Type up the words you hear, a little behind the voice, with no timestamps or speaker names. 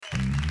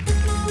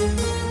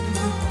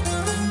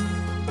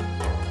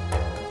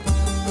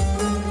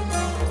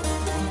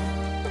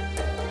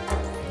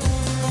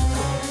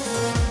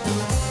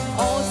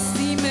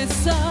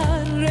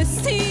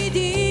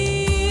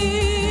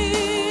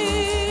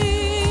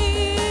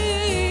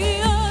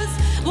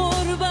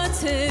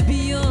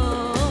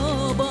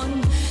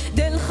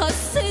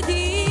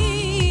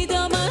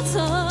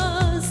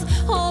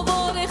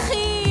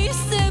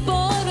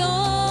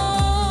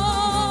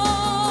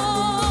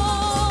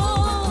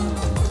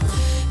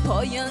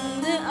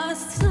آینده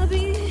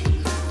عصبی.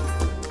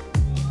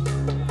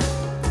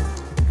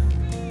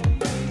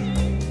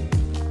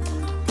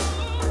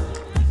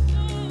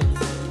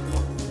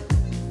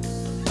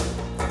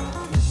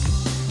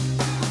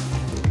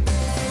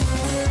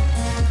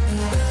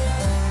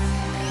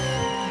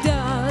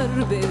 در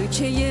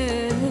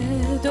برکه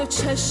دو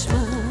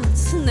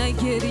چشمت نه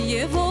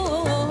گریه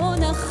و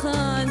نه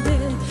خنده،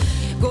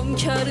 گم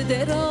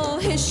کرده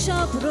راه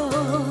شب را.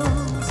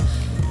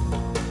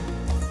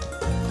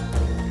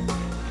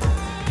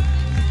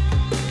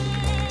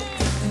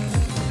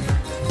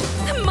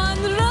 من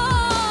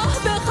راه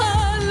به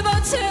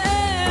خلوت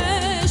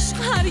عشق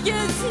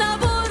هرگز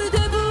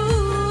نبرده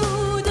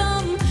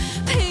بودم،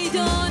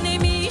 پیدا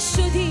نمی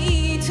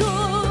شدی تو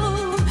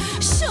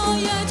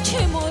شاید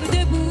که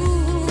مرده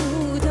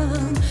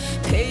بودم،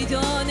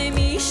 پیدا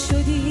نمی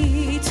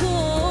شدی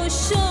تو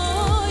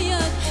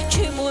شاید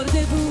که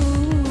مرده بودم.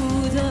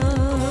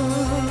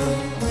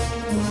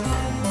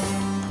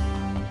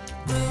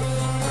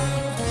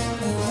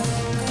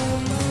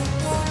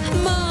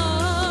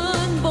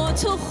 من با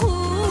تو خو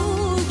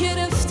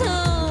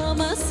گرفتم،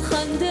 از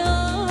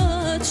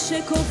خنده‌ات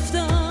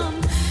شکفتم،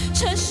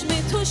 چشم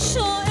تو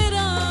شاعر